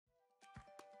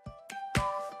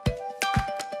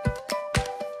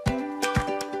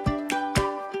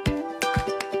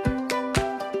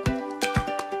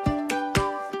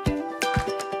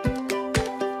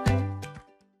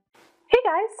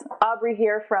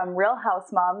here from Real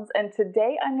Housemoms, and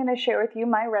today I'm going to share with you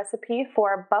my recipe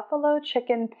for buffalo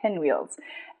chicken pinwheels.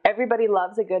 Everybody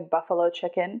loves a good buffalo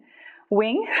chicken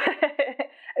wing,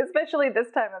 especially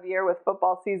this time of year with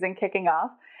football season kicking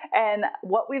off. And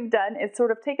what we've done is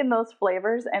sort of taken those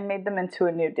flavors and made them into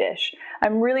a new dish.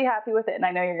 I'm really happy with it, and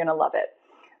I know you're going to love it.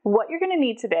 What you're going to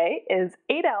need today is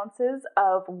 8 ounces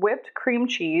of whipped cream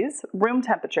cheese, room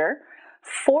temperature,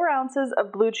 4 ounces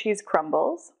of blue cheese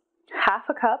crumbles, half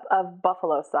a cup of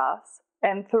buffalo sauce,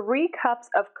 and 3 cups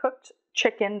of cooked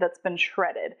chicken that's been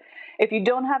shredded. If you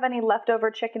don't have any leftover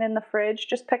chicken in the fridge,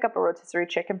 just pick up a rotisserie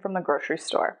chicken from the grocery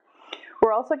store.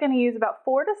 We're also going to use about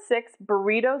 4 to 6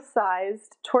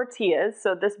 burrito-sized tortillas,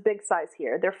 so this big size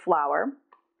here, they're flour.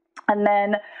 And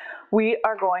then we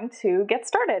are going to get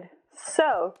started.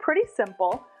 So, pretty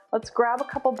simple. Let's grab a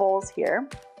couple bowls here.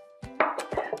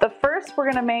 The first we're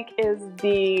going to make is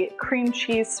the cream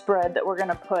cheese spread that we're going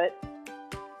to put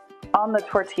on the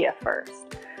tortilla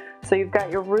first. So you've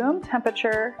got your room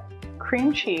temperature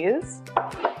cream cheese,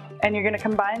 and you're going to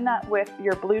combine that with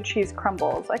your blue cheese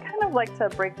crumbles. I kind of like to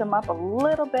break them up a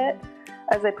little bit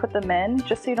as I put them in,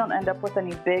 just so you don't end up with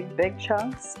any big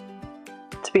chunks.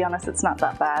 To be honest, it's not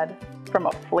that bad from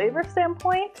a flavor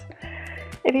standpoint.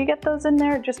 If you get those in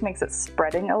there, it just makes it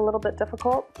spreading a little bit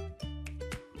difficult.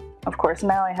 Of course,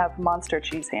 now I have monster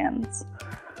cheese hands.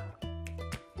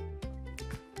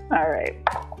 All right,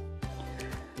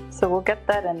 so we'll get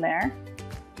that in there.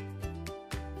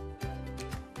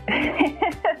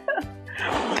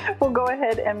 We'll go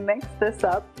ahead and mix this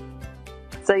up.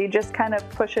 So you just kind of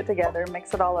push it together,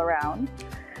 mix it all around.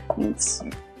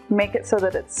 And make it so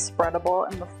that it's spreadable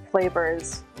and the flavor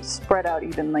is spread out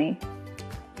evenly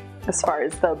as far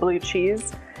as the blue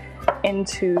cheese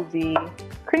into the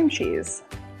cream cheese.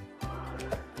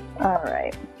 All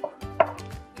right,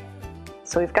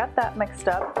 so we've got that mixed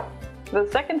up. The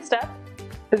second step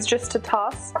is just to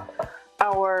toss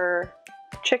our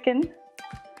chicken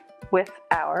with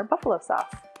our buffalo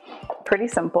sauce. Pretty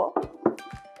simple.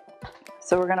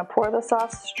 So we're gonna pour the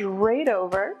sauce straight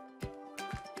over,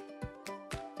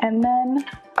 and then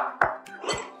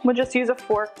we'll just use a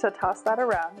fork to toss that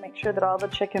around. Make sure that all the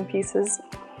chicken pieces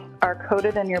are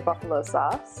coated in your buffalo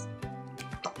sauce.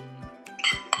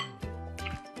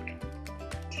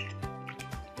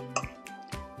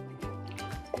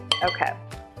 Okay,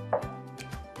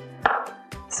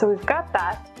 so we've got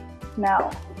that. Now,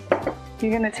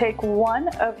 you're gonna take one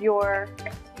of your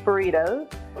burrito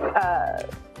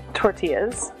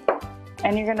tortillas,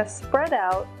 and you're gonna spread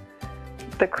out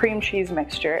the cream cheese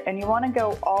mixture, and you wanna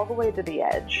go all the way to the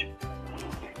edge.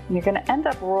 And you're gonna end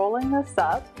up rolling this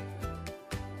up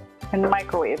and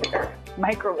microwaving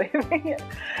it.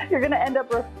 You're gonna end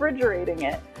up refrigerating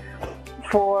it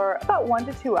for about 1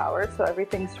 to 2 hours, so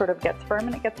everything sort of gets firm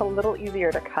and it gets a little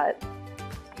easier to cut.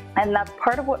 And that's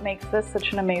part of what makes this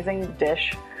such an amazing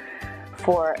dish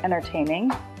for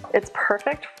entertaining. It's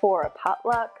perfect for a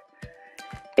potluck.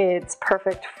 It's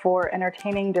perfect for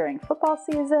entertaining during football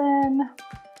season.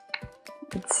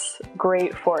 It's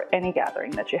great for any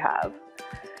gathering that you have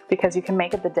because you can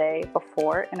make it the day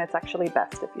before, and it's actually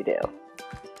best if you do.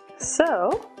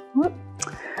 So,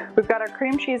 we've got our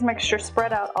cream cheese mixture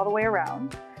spread out all the way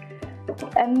around.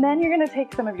 And then you're gonna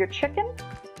take some of your chicken,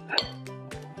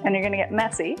 and you're gonna get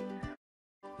messy.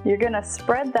 You're gonna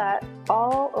spread that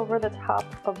all over the top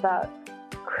of that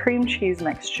cream cheese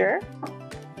mixture.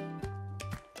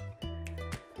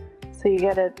 So you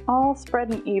get it all spread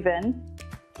and even.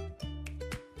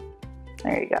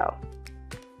 There you go.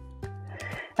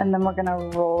 And then we're gonna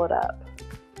roll it up.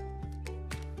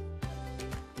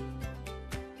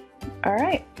 All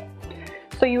right,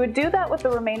 so you would do that with the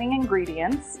remaining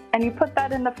ingredients, and you put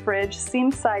that in the fridge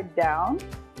seam side down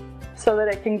so that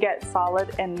it can get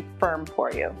solid and firm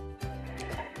for you.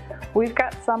 We've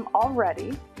got some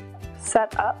already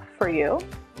set up for you.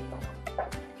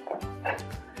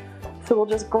 So we'll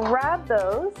just grab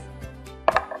those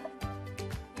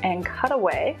and cut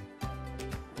away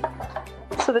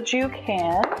so that you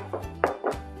can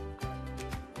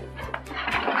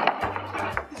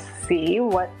see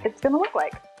what it's gonna look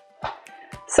like.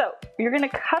 So you're gonna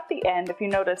cut the end. If you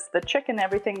notice, the chicken,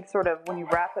 everything sort of, when you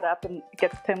wrap it up and it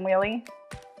gets pinwheely,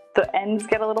 the ends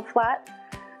get a little flat.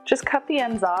 Just cut the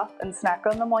ends off and snack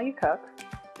on them while you cook.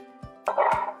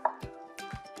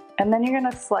 And then you're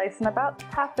gonna slice in about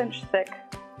 1/2 inch thick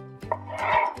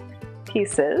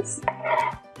pieces.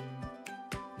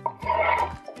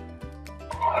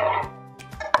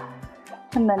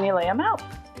 And then you lay them out.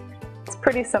 It's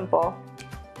pretty simple.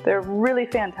 They're really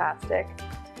fantastic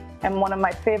and one of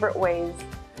my favorite ways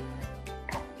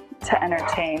to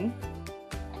entertain.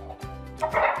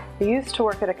 I used to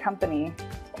work at a company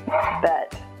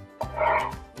that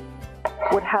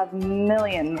would have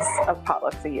millions of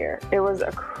potlucks a year. It was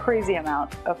a crazy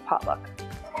amount of potluck.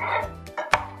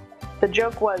 The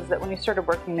joke was that when you started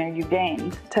working there, you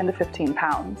gained 10 to 15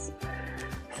 pounds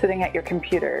sitting at your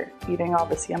computer eating all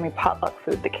this yummy potluck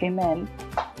food that came in.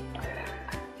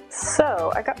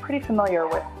 So I got pretty familiar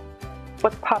with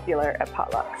what's popular at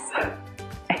potlucks.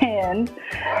 And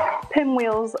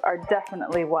pinwheels are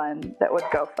definitely one that would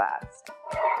go fast.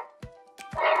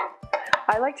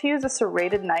 I like to use a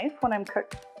serrated knife when I'm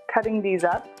cutting these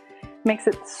up. Makes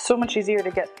it so much easier to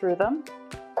get through them.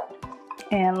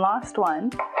 And last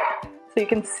one, so you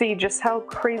can see just how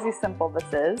crazy simple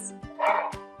this is.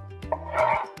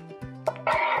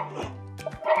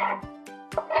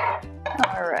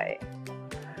 All right.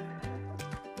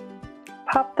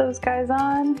 Pop those guys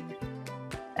on,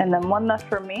 and then one left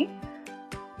for me.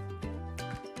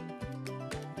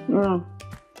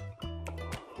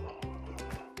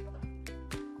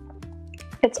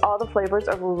 It's all the flavors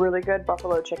of a really good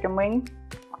buffalo chicken wing,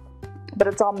 but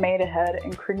it's all made ahead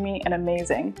and creamy and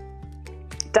amazing.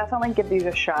 Definitely give these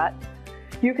a shot.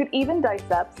 You could even dice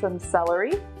up some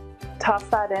celery, toss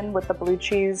that in with the blue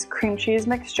cheese, cream cheese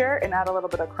mixture, and add a little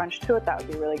bit of crunch to it. That would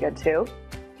be really good too.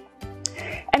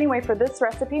 Anyway, for this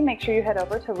recipe, make sure you head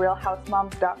over to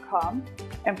realhousemoms.com.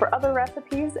 And for other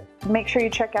recipes, make sure you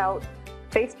check out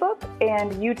Facebook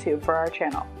and YouTube for our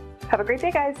channel. Have a great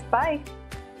day, guys. Bye.